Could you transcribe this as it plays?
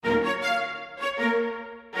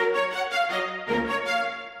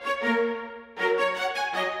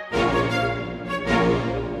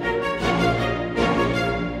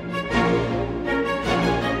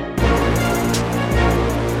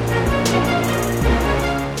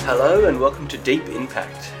Hello and welcome to Deep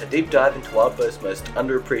Impact, a deep dive into Wildbow's most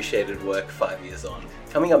underappreciated work 5 years on.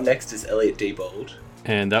 Coming up next is Elliot Diebold.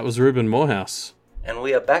 And that was Reuben Morehouse. And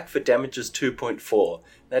we are back for Damages 2.4.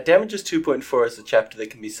 Now, Damages 2.4 is a chapter that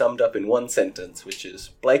can be summed up in one sentence, which is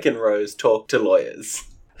Blake and Rose talk to lawyers.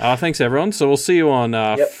 Thanks, everyone. So we'll see you on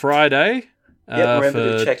Friday.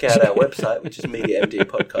 Remember to check out our website, which is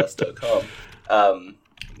mediamdpodcast.com.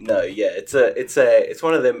 It's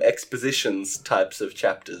one of them expositions types of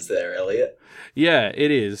chapters there, Elliot. Yeah, it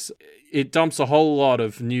is. It dumps a whole lot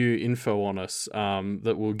of new info on us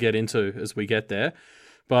that we'll get into as we get there.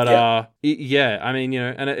 But and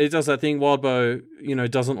it does that thing. Wildbow,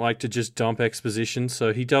 doesn't like to just dump exposition,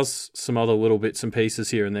 so he does some other little bits and pieces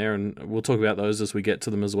here and there, and we'll talk about those as we get to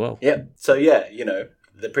them as well. Yeah. So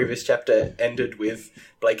the previous chapter ended with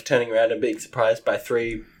Blake turning around and being surprised by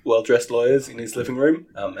three well-dressed lawyers in his living room,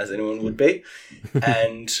 as anyone would be,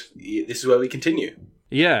 and this is where we continue.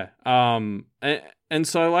 Yeah. And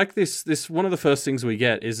so like this one of the first things we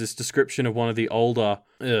get is this description of one of the older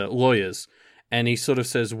lawyers. And he sort of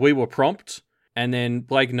says, "We were prompt." And then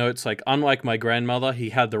Blake notes, like, unlike my grandmother,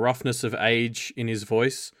 he had the roughness of age in his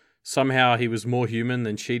voice. Somehow he was more human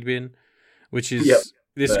than she'd been, which is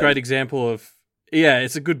this great example of,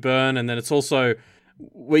 it's a good burn. And then it's also,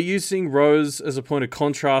 we're using Rose as a point of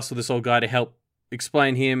contrast with this old guy to help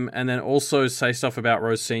explain him. And then also say stuff about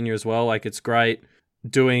Rose Sr. as well. Like, it's great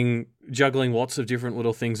juggling lots of different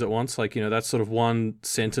little things at once. Like, that sort of one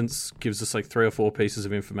sentence gives us like 3 or 4 pieces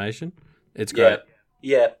of information. It's great.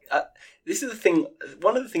 Yeah. This is the thing.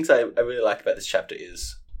 One of the things I really like about this chapter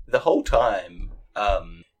is the whole time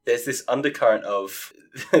there's this undercurrent of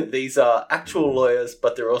these are actual lawyers,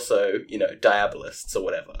 but they're also, diabolists or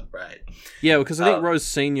whatever, right? Yeah, because I think Rose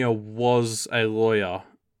Sr. was a lawyer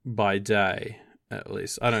by day, at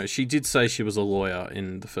least. I don't know. She did say she was a lawyer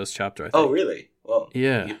in the first chapter, I think. Oh, really? Well,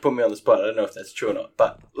 yeah. You put me on the spot. I don't know if that's true or not,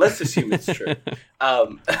 but let's assume it's true.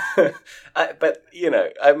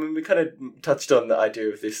 We kind of touched on the idea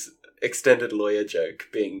of this extended lawyer joke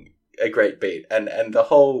being a great beat, and the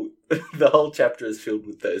whole chapter is filled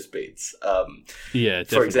with those beats. Definitely.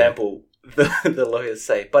 For example, the lawyers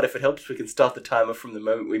say, "But if it helps, we can start the timer from the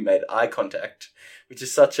moment we made eye contact," which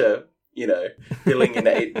is such a billing in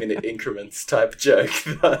 8-minute increments type joke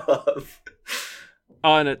that I love.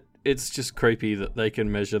 Oh, and it's just creepy that they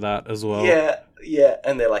can measure that as well. Yeah,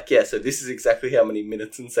 and they're like, so this is exactly how many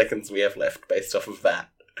minutes and seconds we have left based off of that.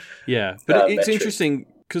 Yeah, but it's metric. interesting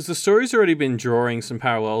because the story's already been drawing some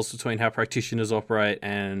parallels between how practitioners operate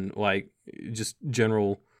and like just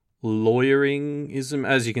general lawyerism.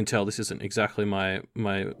 As you can tell, this isn't exactly my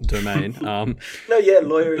domain.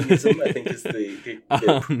 Lawyerism I think is the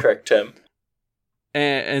correct term.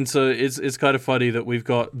 And so it's kind of funny that we've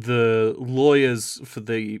got the lawyers for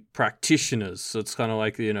the practitioners. So it's kind of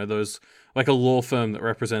like, those, like a law firm that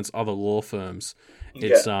represents other law firms.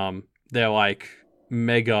 It's they're like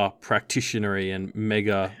mega practitionery and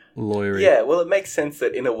mega lawyery. Yeah, well, it makes sense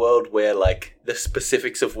that in a world where like the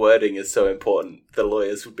specifics of wording is so important, the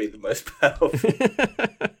lawyers would be the most powerful.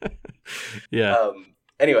 Yeah.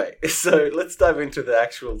 Anyway, so let's dive into the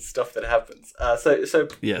actual stuff that happens. So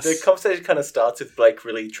yes. The conversation kind of starts with Blake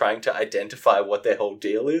really trying to identify what their whole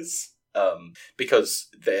deal is, because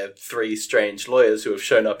they're 3 strange lawyers who have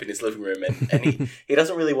shown up in his living room, and he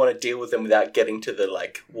doesn't really want to deal with them without getting to the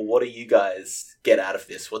like, well, what do you guys get out of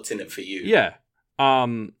this? What's in it for you? Yeah,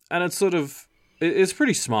 and it's sort of it's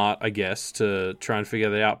pretty smart, I guess, to try and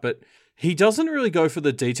figure that out. But he doesn't really go for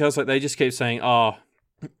the details. Like they just keep saying,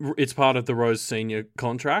 it's part of the Rose Senior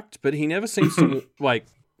contract, but he never seems to like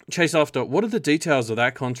chase after what are the details of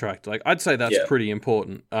that contract. Like I'd say that's pretty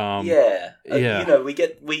important. We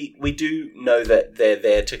do know that they're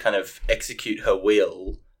there to kind of execute her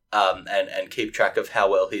will, and keep track of how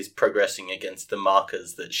well he's progressing against the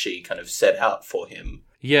markers that she kind of set out for him.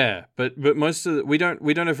 Yeah, but most of we don't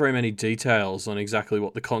have very many details on exactly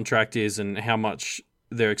what the contract is and how much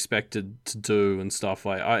they're expected to do and stuff.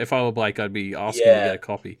 Like, if I were Blake, I'd be asking to get a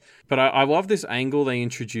copy. But I love this angle they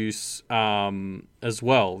introduce as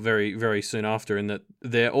well very, very soon after, in that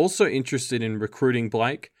they're also interested in recruiting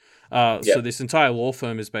Blake. So this entire law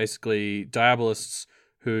firm is basically diabolists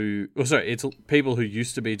it's people who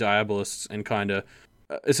used to be diabolists and kind of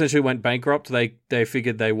essentially went bankrupt. They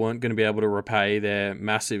figured they weren't going to be able to repay their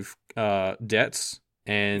massive debts.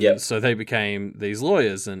 And so they became these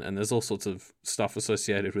lawyers, and there's all sorts of stuff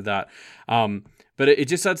associated with that. But it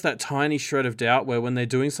just adds that tiny shred of doubt where when they're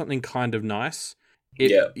doing something kind of nice,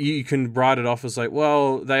 you can write it off as like,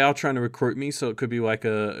 well, they are trying to recruit me, so it could be like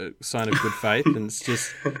a sign of good faith. And it's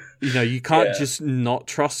just, you can't just not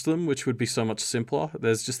trust them, which would be so much simpler.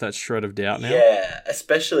 There's just that shred of doubt now. Yeah,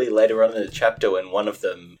 especially later on in the chapter when one of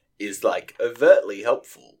them is like overtly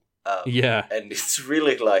helpful. And it's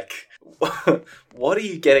really like, what are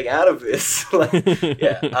you getting out of this?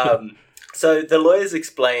 So the lawyers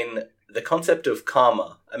explain the concept of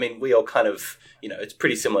karma. I mean, we all kind of, it's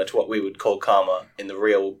pretty similar to what we would call karma in the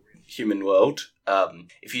real human world.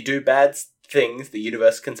 If you do bad things, the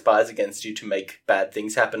universe conspires against you to make bad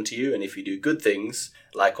things happen to you. And if you do good things,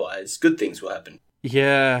 likewise, good things will happen.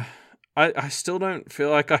 Yeah, I still don't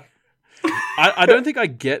feel like I don't think I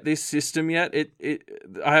get this system yet.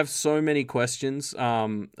 I have so many questions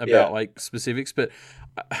about like specifics, but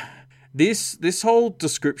this whole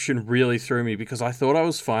description really threw me because I thought I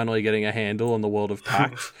was finally getting a handle on the world of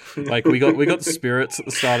Pact. Like we got the spirits at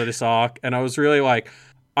the start of this arc, and I was really like,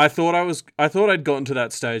 I thought I'd gotten to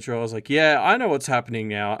that stage where I was like, yeah, I know what's happening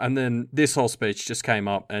now, and then this whole speech just came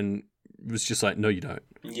up and was just like, no, you don't.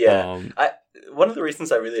 Yeah, one of the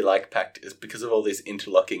reasons I really like Pact is because of all these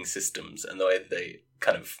interlocking systems and the way that they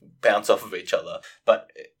kind of bounce off of each other. But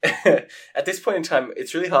at this point in time,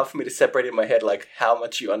 it's really hard for me to separate in my head like how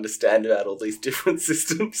much you understand about all these different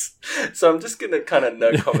systems. So I'm just going to kind of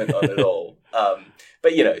no comment on it all.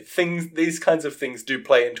 But these kinds of things do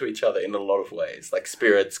play into each other in a lot of ways, like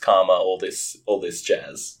spirits, karma, all this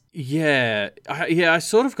jazz. Yeah, I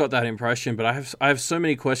sort of got that impression, but I have so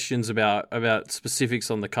many questions about specifics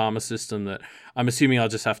on the karma system that I'm assuming I'll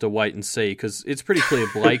just have to wait and see, because it's pretty clear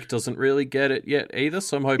Blake doesn't really get it yet either.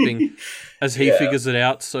 So I'm hoping as he figures it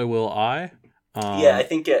out, so will I. I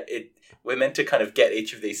think we're meant to kind of get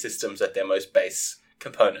each of these systems at their most base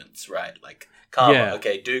components, right? Like karma,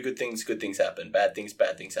 okay, do good things happen, bad things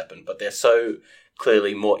happen, but they're so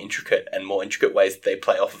clearly more intricate ways that they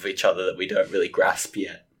play off of each other that we don't really grasp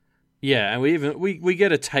yet. Yeah, and we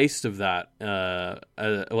get a taste of that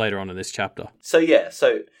later on in this chapter. So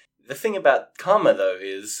the thing about karma though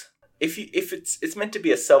is if it's meant to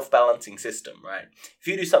be a self-balancing system, right? If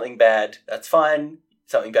you do something bad, that's fine.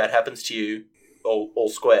 Something bad happens to you, all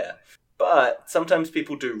square. But sometimes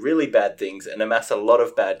people do really bad things and amass a lot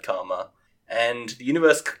of bad karma, and the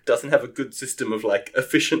universe doesn't have a good system of like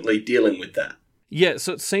efficiently dealing with that. Yeah,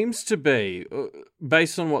 so it seems to be,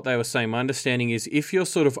 based on what they were saying, my understanding is if you're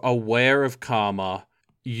sort of aware of karma,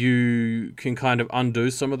 you can kind of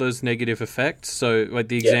undo some of those negative effects. So like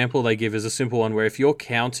the example they give is a simple one where if you're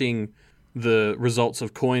counting the results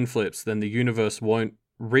of coin flips, then the universe won't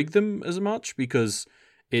rig them as much because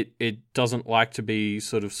it doesn't like to be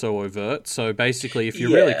sort of so overt. So basically, if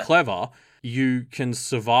you're really clever, you can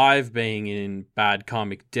survive being in bad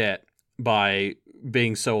karmic debt by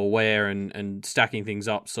being so aware and stacking things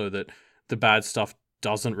up so that the bad stuff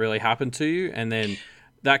doesn't really happen to you. And then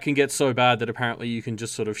that can get so bad that apparently you can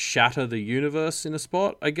just sort of shatter the universe in a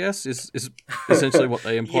spot, I guess, is essentially what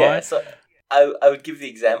they imply. Yeah, so I would give the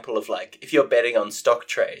example of like, if you're betting on stock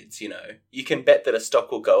trades, you can bet that a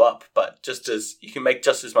stock will go up, but you can make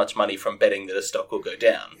just as much money from betting that a stock will go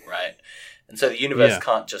down, right? And so the universe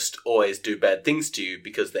can't just always do bad things to you,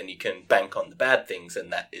 because then you can bank on the bad things,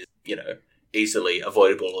 and that is, easily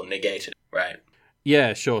avoidable or negated, right?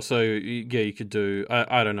 Yeah, sure. So, you could do...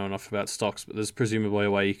 I don't know enough about stocks, but there's presumably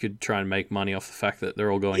a way you could try and make money off the fact that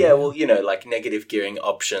they're all going... Yeah, down. well, like negative gearing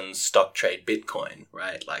options, stock trade, Bitcoin,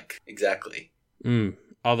 right? Like, exactly.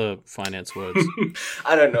 Other finance words.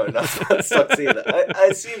 I don't know enough about stocks either. I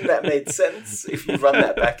assume that made sense. If you run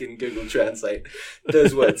that back in Google Translate,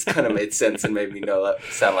 those words kind of made sense and made me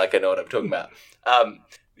sound like I know what I'm talking about.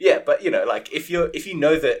 Yeah, but like if you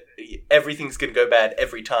know that everything's going to go bad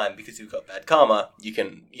every time because you've got bad karma, you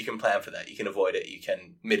can plan for that. You can avoid it. You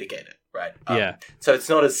can mitigate it, right? So it's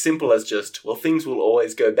not as simple as just, well, things will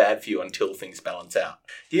always go bad for you until things balance out.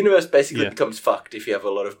 The universe basically becomes fucked if you have a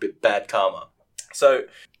lot of bad karma. So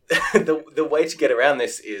the way to get around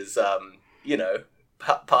this is,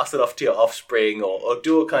 pass it off to your offspring or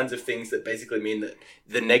do all kinds of things that basically mean that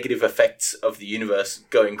the negative effects of the universe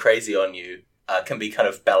going crazy on you can be kind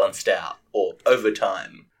of balanced out or over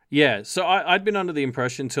time. Yeah, so I'd been under the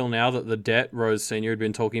impression till now that the debt Rose Sr. had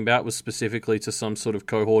been talking about was specifically to some sort of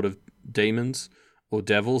cohort of demons or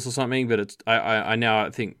devils or something, but I now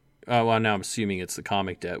think, now I'm assuming it's the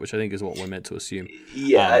karmic debt, which I think is what we're meant to assume.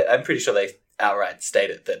 Yeah, I'm pretty sure they outright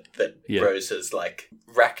stated that Rose has like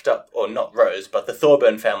racked up, or not Rose, but the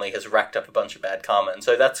Thorburn family has racked up a bunch of bad karma, and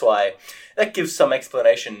so that's why that gives some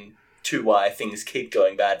explanation to why things keep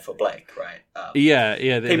going bad for Blake, right?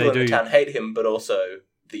 People in the town hate him, but also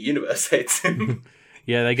the universe hates him.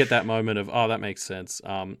 Yeah, they get that moment of, oh, that makes sense.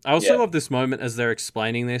 I also love this moment as they're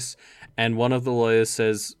explaining this, and one of the lawyers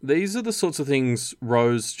says, these are the sorts of things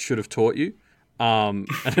Rose should have taught you. And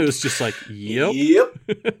it was just like, yep. Yep,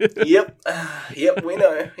 we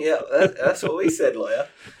know. Yeah, that's what we said, lawyer.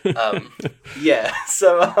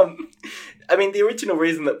 So, I mean, the original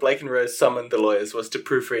reason that Blake and Rose summoned the lawyers was to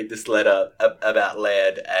proofread this letter about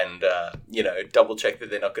Laird and, double check that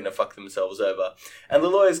they're not going to fuck themselves over. And the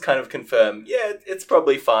lawyers kind of confirm, yeah, it's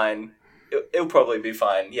probably fine. It'll probably be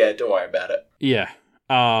fine. Yeah, don't worry about it. Yeah.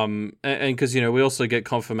 And because, we also get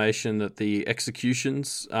confirmation that the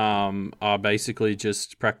executions are basically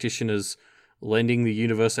just practitioners lending the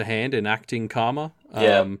universe a hand, enacting karma.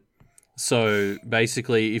 So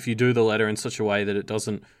basically, if you do the letter in such a way that it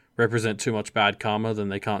doesn't represent too much bad karma, then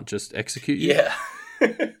they can't just execute you. Yeah.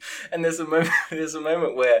 And there's a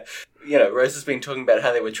moment where, Rose has been talking about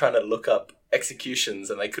how they were trying to look up executions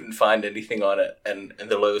and they couldn't find anything on it. And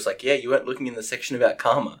the lawyer was like, yeah, you weren't looking in the section about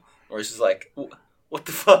karma. Rose is like, what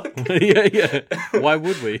the fuck? Yeah. Why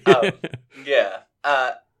would we?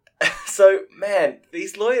 So, man,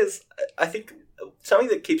 these lawyers, I think something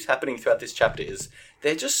that keeps happening throughout this chapter is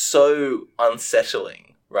they're just so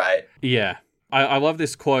unsettling, right? Yeah. I love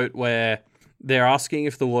this quote where they're asking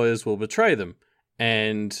if the lawyers will betray them.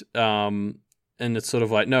 And it's sort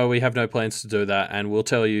of like, no, we have no plans to do that, and we'll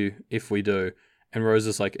tell you if we do. And Rose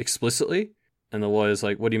is like, explicitly? And the lawyer's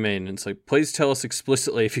like, what do you mean? And it's like, please tell us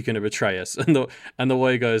explicitly if you're going to betray us. And the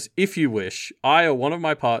lawyer goes, if you wish, I or one of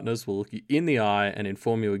my partners will look you in the eye and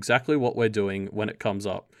inform you exactly what we're doing when it comes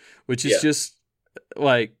up. Which is just,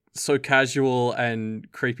 like, so casual and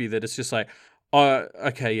creepy that it's just like, oh,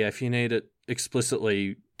 okay, yeah, if you need it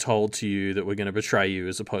explicitly told to you that we're going to betray you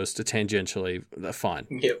as opposed to tangentially, fine.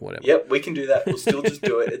 Whatever. Yep, we can do that. We'll still just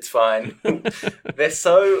do it. It's fine. They're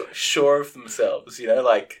so sure of themselves,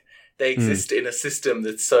 like... They exist in a system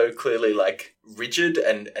that's so clearly, like, rigid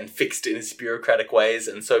and fixed in its bureaucratic ways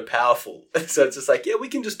and so powerful. So it's just like, yeah, we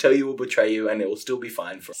can just tell you we'll betray you and it will still be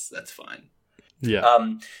fine for us. That's fine.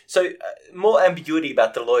 Yeah. More ambiguity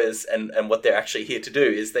about the lawyers and what they're actually here to do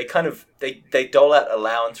is they kind of, they dole out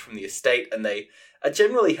allowance from the estate and they are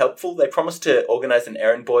generally helpful. They promise to organize an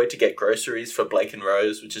errand boy to get groceries for Blake and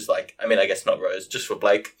Rose, which is like, I mean, I guess not Rose, just for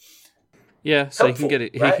Blake. Yeah, so helpful, he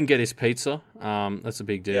can get his pizza. That's a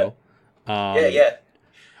big deal.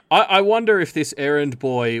 I wonder if this errand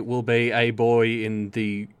boy will be a boy in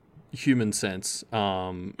the human sense.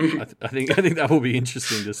 I think that will be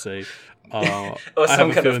interesting to see. Or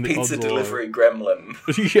some kind of pizza delivery gremlin.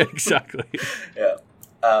 Yeah, exactly.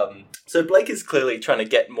 So Blake is clearly trying to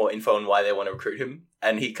get more info on why they want to recruit him,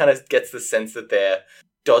 and he kind of gets the sense that they're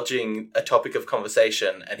dodging a topic of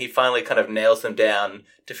conversation, and he finally kind of nails them down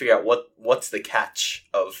to figure out what's the catch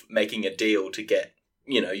of making a deal to get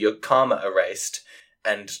your karma erased.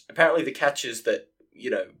 And apparently the catch is that,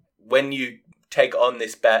 when you take on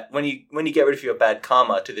this when you get rid of your bad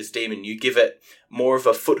karma to this demon, you give it more of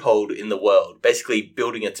a foothold in the world, basically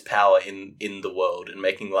building its power in the world and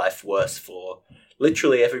making life worse for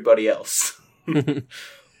literally everybody else.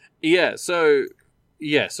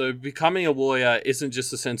 So becoming a lawyer isn't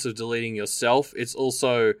just a sense of deleting yourself. It's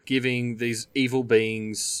also giving these evil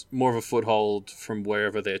beings more of a foothold from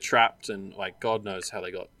wherever they're trapped, and like God knows how they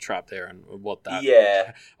got trapped there and what that.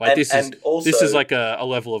 Yeah, like this is like a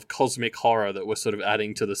level of cosmic horror that we're sort of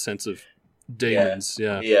adding to the sense of demons.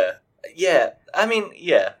 Yeah. I mean,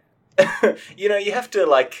 yeah. You have to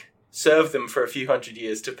like serve them for a few hundred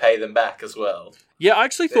years to pay them back as well. Yeah, I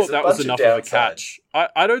actually thought that was enough of a catch.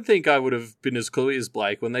 I don't think I would have been as clear as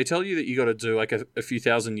Blake. When they tell you that you got to do like a few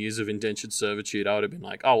thousand years of indentured servitude, I would have been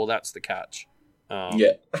like, oh, well, that's the catch. No,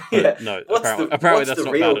 apparently that's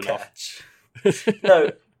not bad enough.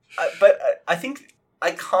 But I think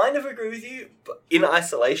I kind of agree with you. But in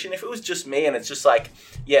isolation, if it was just me and it's just like,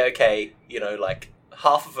 yeah, okay, like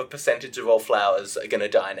half of a percentage of all flowers are going to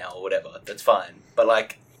die now or whatever, that's fine. But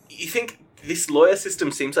like, you think... This lawyer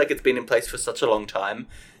system seems like it's been in place for such a long time.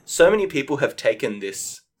 So many people have taken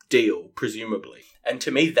this deal, presumably. And to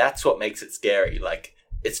me, that's what makes it scary. Like,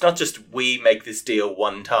 it's not just we make this deal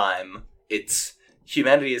one time. It's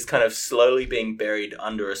humanity is kind of slowly being buried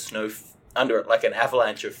under under like an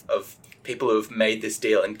avalanche of people who have made this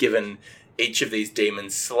deal and given each of these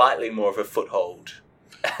demons slightly more of a foothold.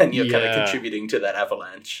 And you're kind of contributing to that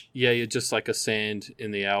avalanche. Yeah, you're just like a sand in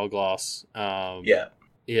the hourglass.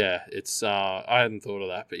 Yeah, it's I hadn't thought of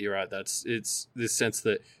that, but you're right. It's this sense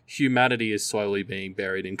that humanity is slowly being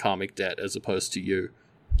buried in karmic debt as opposed to you.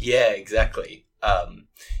 Yeah, exactly.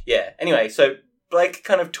 Anyway, so Blake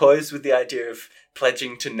kind of toys with the idea of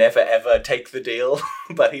pledging to never ever take the deal,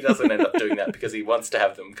 but he doesn't end up doing that because he wants to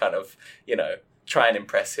have them kind of, try and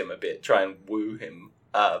impress him a bit, try and woo him.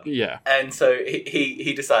 Yeah. And so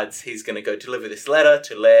he decides he's going to go deliver this letter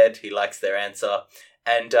to Laird. He likes their answer.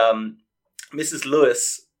 And Mrs.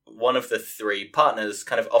 Lewis, one of the three partners,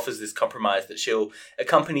 kind of offers this compromise that she'll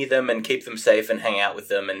accompany them and keep them safe and hang out with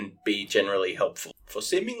them and be generally helpful for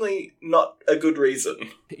seemingly not a good reason.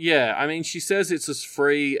 Yeah, I mean, she says it's as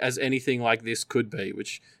free as anything like this could be,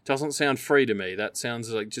 which doesn't sound free to me. That sounds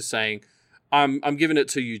like just saying, I'm giving it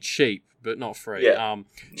to you cheap, but not free. Yeah.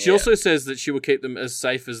 She also says that she will keep them as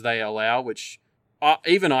safe as they allow, which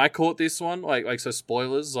even I caught this one. Like so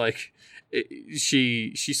spoilers, like...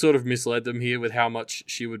 She sort of misled them here with how much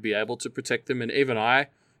she would be able to protect them, and even I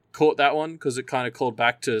caught that one because it kind of called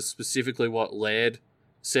back to specifically what Laird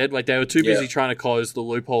said. Like, they were too busy trying to close the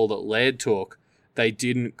loophole that Laird took. They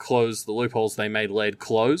didn't close the loopholes they made Laird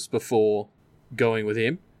close before going with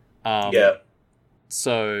him.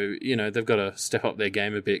 So, you know, they've got to step up their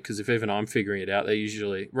game a bit, because if even I'm figuring it out, they're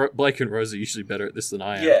usually... Blake and Rose are usually better at this than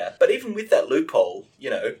I am. Yeah, but even with that loophole, you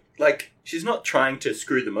know, like, she's not trying to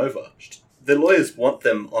screw them over. The lawyers want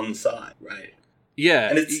them on side, right? Yeah.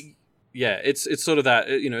 And it's sort of that,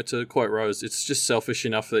 you know, to quote Rose, it's just selfish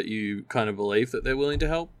enough that you kind of believe that they're willing to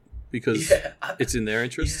help, because it's in their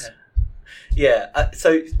interests.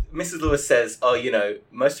 So Mrs. Lewis says, oh, you know,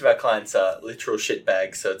 most of our clients are literal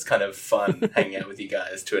shitbags, so it's kind of fun hanging out with you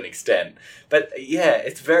guys to an extent. But yeah,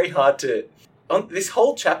 it's very hard to... this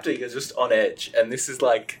whole chapter, you're just on edge, and this is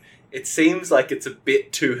like... It seems like it's a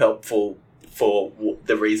bit too helpful for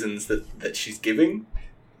the reasons that she's giving.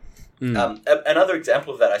 Another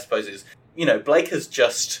example of that, I suppose, is, you know, Blake has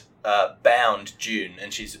just bound June,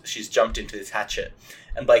 and she's jumped into this hatchet,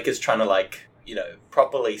 and Blake is trying to, like... you know,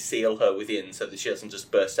 properly seal her within so that she doesn't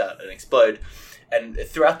just burst out and explode. And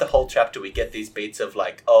throughout the whole chapter, we get these beats of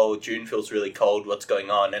like, oh, June feels really cold, what's going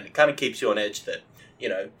on? And it kind of keeps you on edge that, you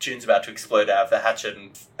know, June's about to explode out of the hatchet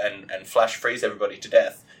and flash freeze everybody to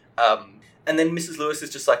death. And then Mrs. Lewis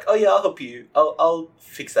is just like, oh yeah, I'll help you. I'll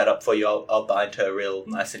fix that up for you. I'll bind her real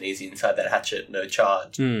nice and easy inside that hatchet, no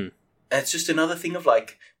charge. And it's just another thing of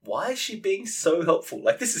like, why is she being so helpful?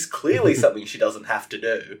 Like, this is clearly something she doesn't have to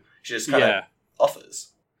do. She just kind of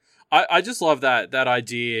offers. I just love that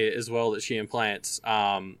idea as well that she implants,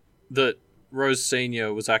 that Rose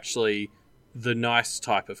Senior was actually the nice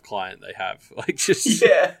type of client they have. Like, just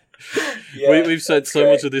we've said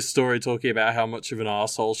so much of this story talking about how much of an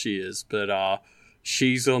asshole she is, but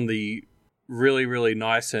she's on the really, really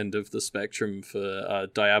nice end of the spectrum for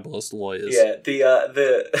diabolist lawyers. Yeah,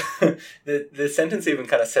 the sentence even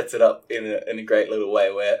kind of sets it up in a great little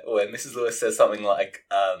way where Mrs. Lewis says something like,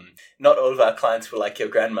 not all of our clients were like your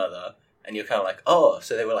grandmother. And you're kind of like, oh,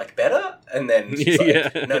 so they were like better? And then she's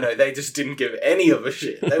like, no, they just didn't give any of a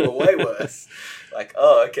shit. They were way worse. Like,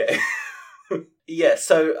 oh, okay. Yeah,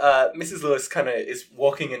 so Mrs. Lewis kind of is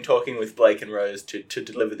walking and talking with Blake and Rose to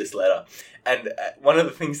deliver this letter. And one of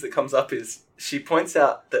the things that comes up is she points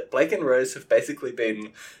out that Blake and Rose have basically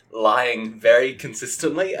been lying very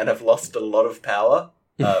consistently and have lost a lot of power.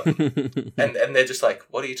 And they're just like,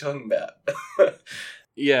 what are you talking about?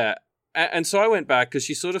 Yeah. And so I went back because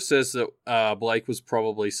she sort of says that Blake was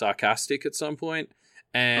probably sarcastic at some point.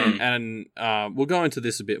 And we'll go into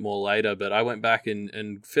this a bit more later, but I went back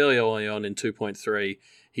and fairly early on in 2.3,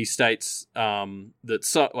 he states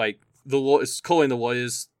that calling the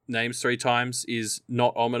lawyers names 3 times is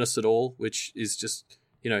not ominous at all, which is just,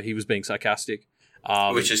 you know, he was being sarcastic.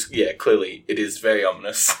 Which is, clearly it is very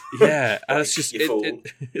ominous. Yeah, and it's just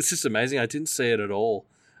it's just amazing. I didn't see it at all.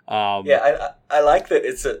 I like that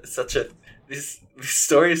it's this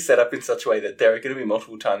story is set up in such a way that there are going to be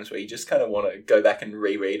multiple times where you just kind of want to go back and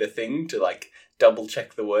reread a thing to like double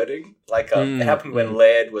check the wording. Like it happened when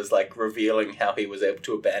Laird was like revealing how he was able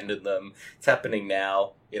to abandon them. It's happening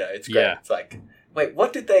now. You know, it's great. Yeah. It's like, wait,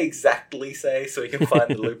 what did they exactly say? So we can find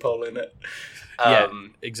the loophole in it.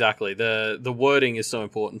 Exactly. The wording is so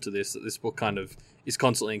important to this that this book kind of is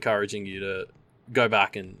constantly encouraging you to go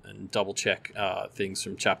back and double check things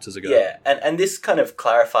from chapters ago. Yeah, and this kind of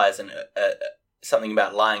clarifies something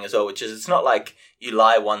about lying as well, which is it's not like you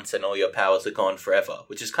lie once and all your powers are gone forever,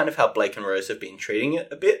 which is kind of how Blake and Rose have been treating it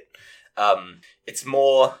a bit. It's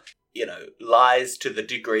more, you know, lies to the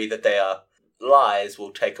degree that they are lies will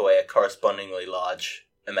take away a correspondingly large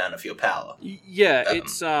amount of your power. Yeah,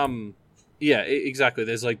 it's... Yeah, exactly.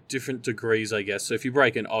 There's like different degrees, I guess. So if you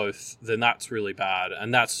break an oath, then that's really bad.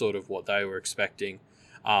 And that's sort of what they were expecting.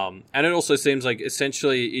 And it also seems like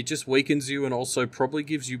essentially it just weakens you and also probably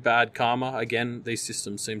gives you bad karma. Again, these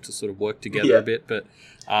systems seem to sort of work together a bit, but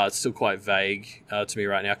it's still quite vague to me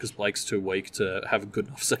right now because Blake's too weak to have a good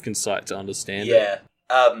enough second sight to understand it.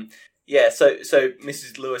 Yeah, so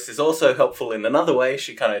Mrs. Lewis is also helpful in another way.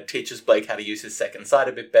 She kind of teaches Blake how to use his second sight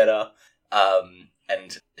a bit better.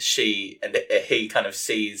 And he kind of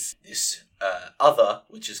sees this other,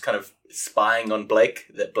 which is kind of spying on Blake,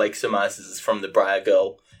 that Blake surmises is from the Briar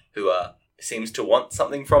Girl, who seems to want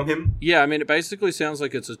something from him. Yeah, I mean, it basically sounds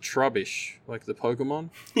like it's a Trubbish, like the Pokemon.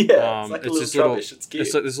 Yeah, it's like a little Trubbish. It's cute.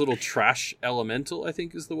 It's like this little trash elemental, I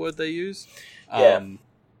think is the word they use. Yeah.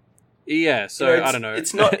 Yeah, so I don't know.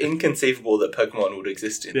 It's not inconceivable that Pokemon would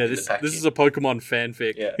exist in the Pact. This is a Pokemon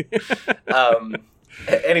fanfic. Yeah.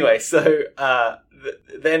 Anyway, so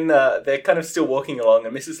then they're kind of still walking along,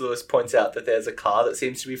 and Mrs. Lewis points out that there's a car that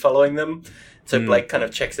seems to be following them. So Blake kind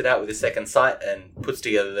of checks it out with his second sight and puts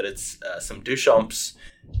together that it's some Duchamps.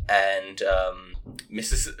 And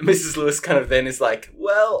Mrs. Lewis kind of then is like,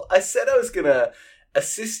 well, I said I was going to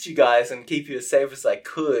assist you guys and keep you as safe as I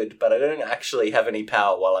could, but I don't actually have any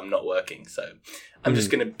power while I'm not working. So I'm just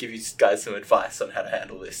going to give you guys some advice on how to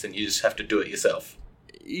handle this, and you just have to do it yourself.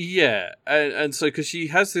 Yeah, and so because she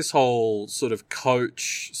has this whole sort of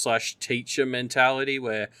coach/teacher mentality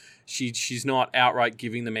where she's not outright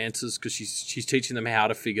giving them answers because she's teaching them how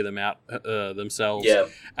to figure them out themselves. Yeah.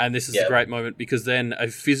 And this is a great moment because then a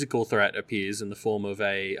physical threat appears in the form of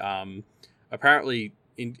a apparently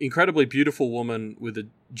incredibly beautiful woman with a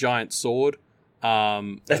giant sword. A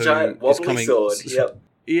giant wobbly sword. Yep.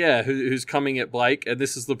 Yeah, who's coming at Blake, and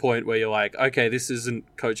this is the point where you're like, okay, this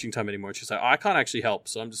isn't coaching time anymore. She's like, I can't actually help,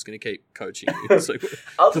 so I'm just going to keep coaching you. It's like,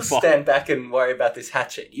 I'll just stand back and worry about this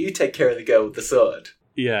hatchet. You take care of the girl with the sword.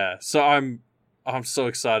 Yeah, so I'm so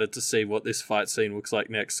excited to see what this fight scene looks like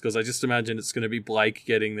next, because I just imagine it's going to be Blake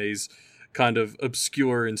getting these kind of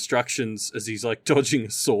obscure instructions as he's like dodging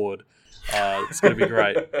a sword. It's going to be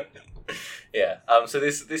great. Yeah. So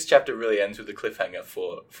this chapter really ends with a cliffhanger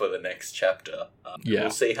for the next chapter.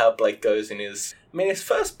 We'll see how Blake goes in his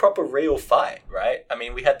first proper real fight, right? I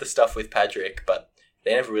mean, we had the stuff with Patrick, but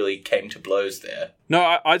they never really came to blows there.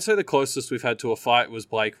 No, I'd say the closest we've had to a fight was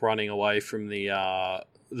Blake running away from the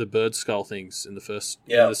bird skull things in the first,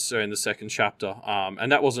 in the second chapter.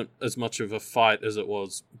 And that wasn't as much of a fight as it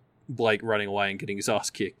was Blake running away and getting his ass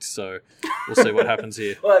kicked. So we'll see what happens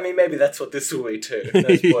here. Well, I mean, maybe that's what this will be too.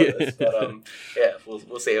 No spoilers, but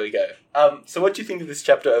we'll see how we go. So what do you think of this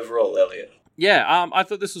chapter overall, Elliot? Yeah, I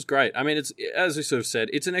thought this was great. I mean, it's, as we sort of said,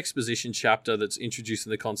 it's an exposition chapter that's introducing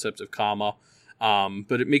the concept of karma,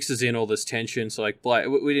 but it mixes in all this tension. So, like, Blake,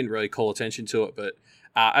 we didn't really call attention to it, but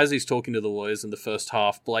as he's talking to the lawyers in the first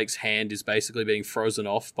half, Blake's hand is basically being frozen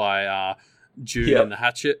off by June and the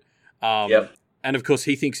hatchet. And, of course,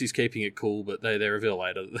 he thinks he's keeping it cool, but they reveal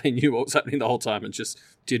later that they knew what was happening the whole time and just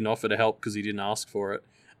didn't offer to help because he didn't ask for it.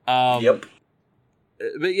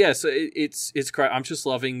 But, yeah, so it's great. I'm just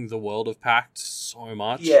loving the world of Pact so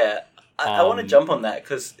much. Yeah, I want to jump on that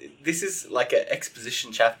because this is like an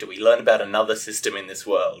exposition chapter. We learn about another system in this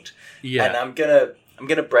world. Yeah. And I'm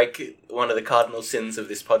gonna break one of the cardinal sins of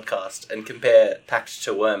this podcast and compare Pact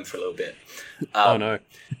to Worm for a little bit. Oh, no.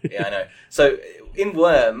 Yeah, I know. So in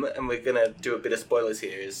Worm, and we're going to do a bit of spoilers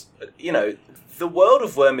here, is, the world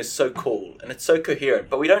of Worm is so cool and it's so coherent,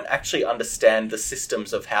 but we don't actually understand the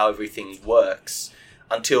systems of how everything works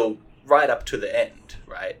until right up to the end,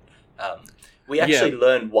 right? We actually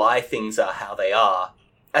learn why things are how they are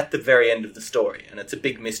at the very end of the story, and it's a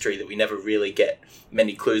big mystery that we never really get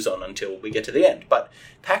many clues on until we get to the end. But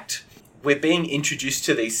Pact, we're being introduced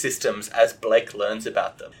to these systems as Blake learns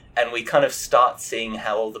about them, and we kind of start seeing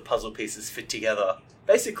how all the puzzle pieces fit together,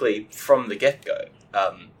 basically from the get-go.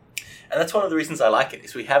 And that's one of the reasons I like it,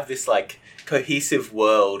 is we have this like cohesive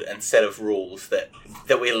world and set of rules that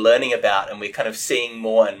we're learning about and we're kind of seeing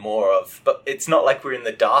more and more of. But it's not like we're in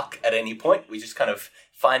the dark at any point. We just kind of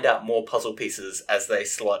find out more puzzle pieces as they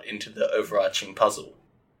slot into the overarching puzzle.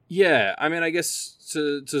 Yeah, I mean, I guess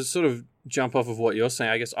to sort of jump off of what you're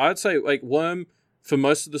saying, I guess I'd say, like, Worm, for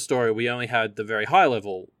most of the story, we only had the very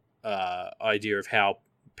high-level idea of how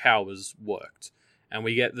powers worked. And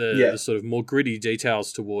we get the sort of more gritty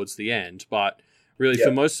details towards the end. But really, for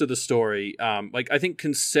most of the story, I think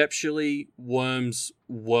conceptually, Worm's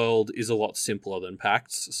world is a lot simpler than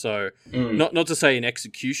Pact's. So not to say in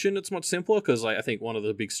execution it's much simpler, because I think one of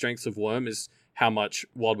the big strengths of Worm is how much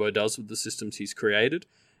Wadlow does with the systems he's created.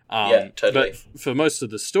 Totally. But for most of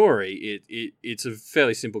the story, it's a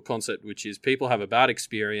fairly simple concept, which is people have a bad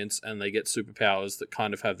experience and they get superpowers that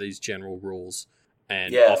kind of have these general rules.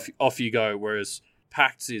 And off you go, whereas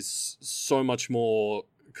Pact is so much more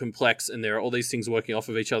complex and there are all these things working off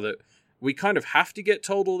of each other. We kind of have to get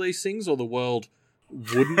told all these things or the world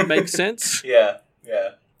wouldn't make sense. I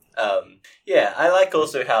like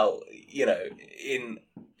also how, in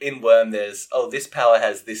in Worm, there's this power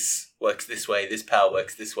has works this way, this power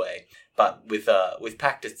works this way. But with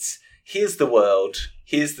Pact, it's here's the world,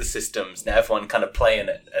 here's the systems. Now everyone kind of play in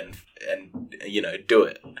it and do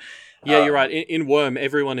it. Yeah, you're right. In Worm,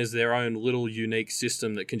 everyone is their own little unique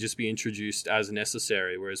system that can just be introduced as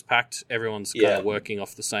necessary. Whereas Pact, everyone's kind of working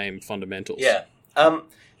off the same fundamentals. Yeah.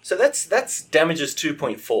 So that's Damages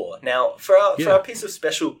 2.4. Now, for our piece of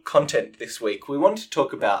special content this week, we wanted to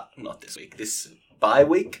talk about this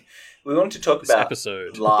bye-week. We wanted to talk about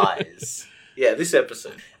episode. Lies. Yeah, this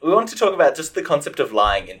episode. We want to talk about just the concept of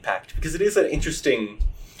lying in Pact, because it is interesting,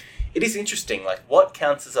 like, what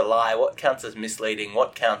counts as a lie, what counts as misleading,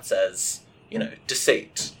 what counts as,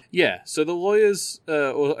 deceit. Yeah, so the lawyers,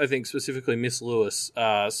 or I think specifically Miss Lewis,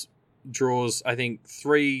 draws, I think,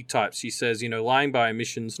 3 types. She says, lying by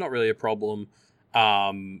omission is not really a problem.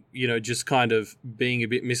 Just kind of being a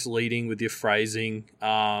bit misleading with your phrasing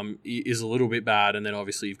is a little bit bad. And then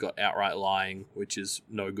obviously you've got outright lying, which is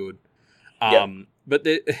no good. But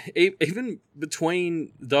even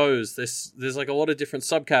between those, there's like a lot of different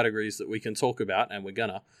subcategories that we can talk about, and we're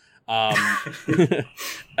gonna.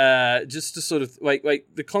 Just to sort of like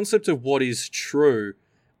the concept of what is true,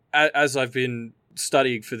 as I've been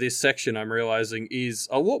studying for this section, I'm realizing is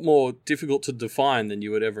a lot more difficult to define than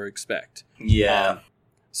you would ever expect. Yeah.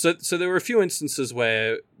 So there were a few instances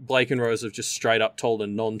where Blake and Rose have just straight up told a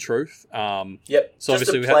non-truth. Yep. So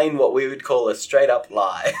just a plain what we would call a straight up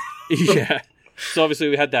lie. Yeah. So obviously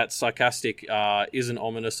we had that sarcastic, isn't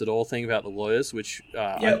ominous at all thing about the lawyers, which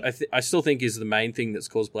I still think is the main thing that's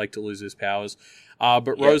caused Blake to lose his powers.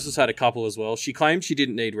 But Rose has had a couple as well. She claimed she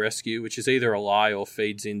didn't need rescue, which is either a lie or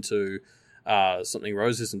feeds into something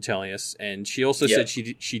Rose isn't telling us. And she also said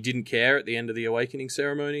she didn't care at the end of the awakening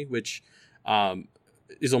ceremony, which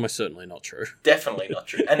is almost certainly not true. Definitely not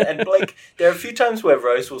true. And Blake, there are a few times where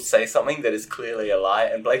Rose will say something that is clearly a lie,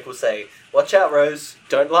 and Blake will say, "Watch out, Rose,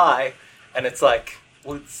 don't lie." And it's like,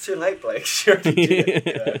 well, it's too late, Blake. She already did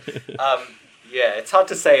it. It's hard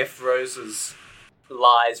to say if Rose's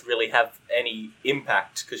lies really have any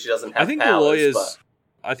impact because she doesn't have powers.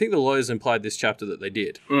 I think the lawyers implied this chapter that they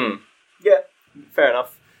did. Yeah, fair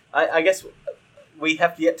enough. I guess we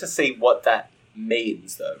have yet to see what that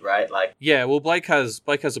means, though, right? Like, yeah, well, Blake has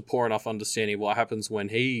a poor enough understanding of what happens when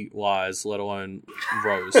he lies, let alone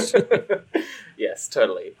Rose. Yes,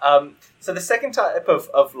 totally. So the second type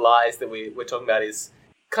of lies that we're talking about is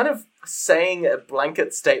kind of saying a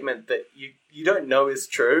blanket statement that you don't know is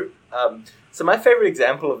true. So my favorite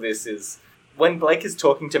example of this is when Blake is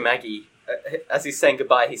talking to Maggie, as he's saying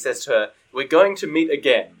goodbye, he says to her, "We're going to meet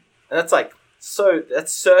again." And that's like,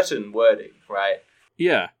 that's certain wording, right?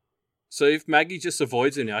 Yeah. So if Maggie just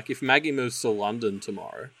avoids it, like if Maggie moves to London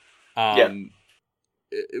tomorrow,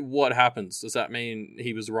 what happens? Does that mean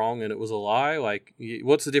he was wrong and it was a lie? Like,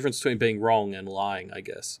 what's the difference between being wrong and lying, I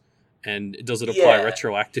guess? And does it apply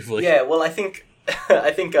retroactively? Yeah, well, I think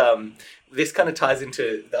this kind of ties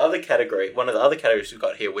into the other category, one of the other categories we've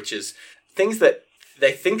got here, which is things that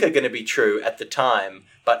they think are going to be true at the time,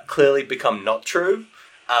 but clearly become not true.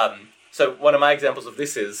 So one of my examples of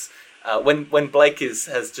this is when Blake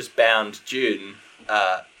has just bound June,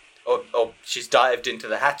 or she's dived into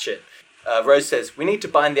the hatchet. Rose says, "We need to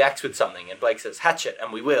bind the axe with something," and Blake says, "Hatchet,"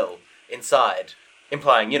 and we will inside,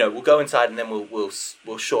 implying we'll go inside and then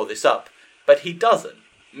we'll shore this up. But he doesn't.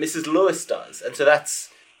 Mrs. Lewis does, and so that's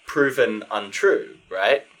proven untrue,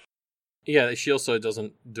 right? Yeah, she also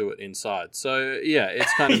doesn't do it inside. So yeah,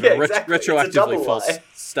 it's kind of a retroactively false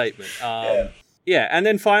statement. Yeah, and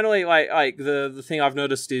then finally, like the thing I've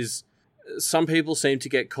noticed is some people seem to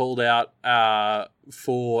get called out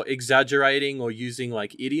for exaggerating or using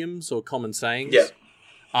like idioms or common sayings.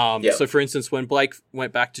 So for instance, when Blake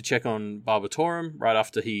went back to check on Barbatorum right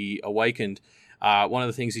after he awakened, one of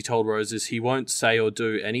the things he told Rose is he won't say or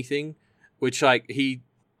do anything, which like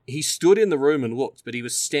he stood in the room and looked, but he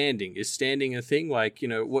was standing. Is standing a thing? Like,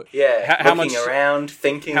 what? Yeah, how looking much around,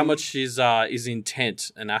 thinking. How much is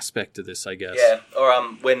intent an aspect of this? I guess. Yeah, or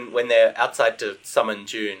when they're outside to summon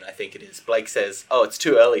June, I think it is. Blake says, "Oh, it's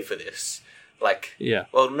too early for this." Like, yeah.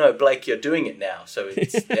 Well, no, Blake, you're doing it now, so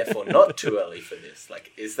it's therefore not too early for this.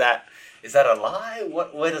 Like, is that a lie?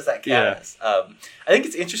 Where does that count as? I think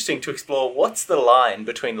it's interesting to explore what's the line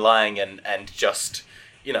between lying and just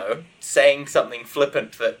saying something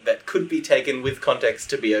flippant that could be taken with context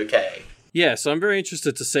to be okay. Yeah, so I'm very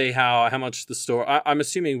interested to see how much the story... I'm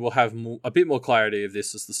assuming we'll have a bit more clarity of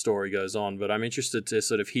this as the story goes on, but I'm interested to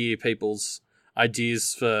sort of hear people's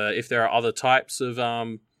ideas for if there are other types of,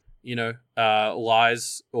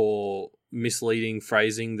 lies or misleading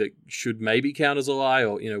phrasing that should maybe count as a lie,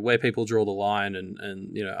 or, where people draw the line, and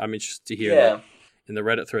I'm interested to hear in the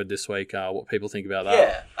Reddit thread this week what people think about that.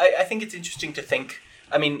 Yeah, I think it's interesting to think.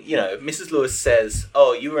 I mean, Mrs. Lewis says,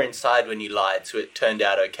 "Oh, you were inside when you lied, so it turned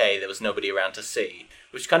out okay. There was nobody around to see,"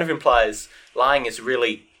 which kind of implies lying is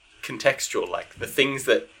really contextual. Like the things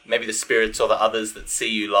that maybe the spirits or the others that see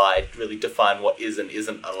you lie really define what is and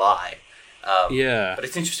isn't a lie. But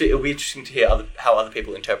it's interesting. It'll be interesting to hear how other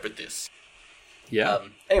people interpret this. Yeah.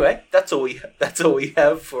 Anyway, that's all we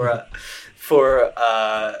have for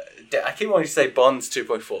I keep wanting to say Bonds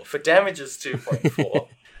 2.4 for Damages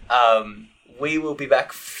 2.4. We will be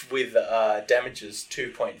back with Damages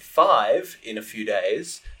 2.5 in a few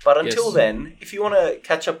days. But until then, if you want to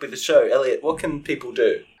catch up with the show, Elliot, what can people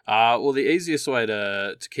do? Well, the easiest way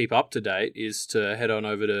to keep up to date is to head on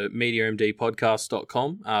over to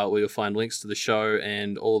MediaMDpodcast.com, where you'll find links to the show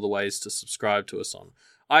and all the ways to subscribe to us on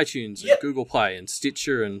iTunes and Google Play and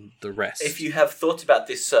Stitcher and the rest. If you have thoughts about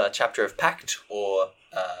this chapter of Pact or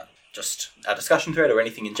just our discussion thread or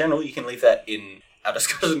anything in general, you can leave that in our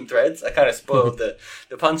discussion threads. I kind of spoiled the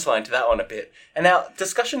punchline to that one a bit. And now,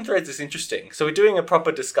 discussion threads is interesting. So we're doing a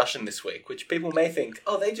proper discussion this week, which people may think,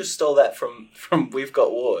 oh, they just stole that from We've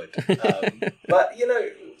Got Ward. But,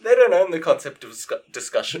 they don't own the concept of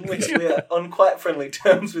discussion. We're on quite friendly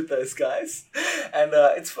terms with those guys. And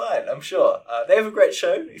it's fine, I'm sure. They have a great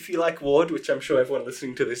show. If you like Ward, which I'm sure everyone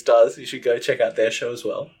listening to this does, you should go check out their show as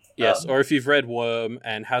well. Yes, or if you've read Worm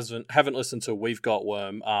and haven't listened to We've Got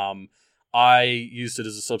Worm, I used it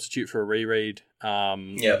as a substitute for a reread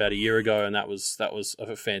about a year ago, and that was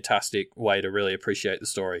a fantastic way to really appreciate the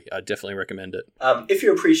story. I definitely recommend it. If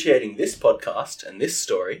you're appreciating this podcast and this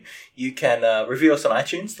story, you can review us on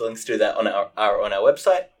iTunes. The links to that on our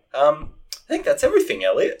website. I think that's everything,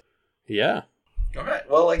 Elliot. Yeah. All right.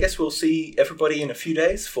 Well, I guess we'll see everybody in a few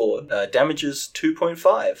days for Damages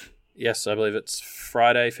 2.5. Yes, I believe it's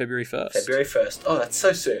Friday, February 1st. February 1st. Oh, that's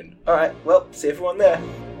so soon. All right. Well, see everyone there.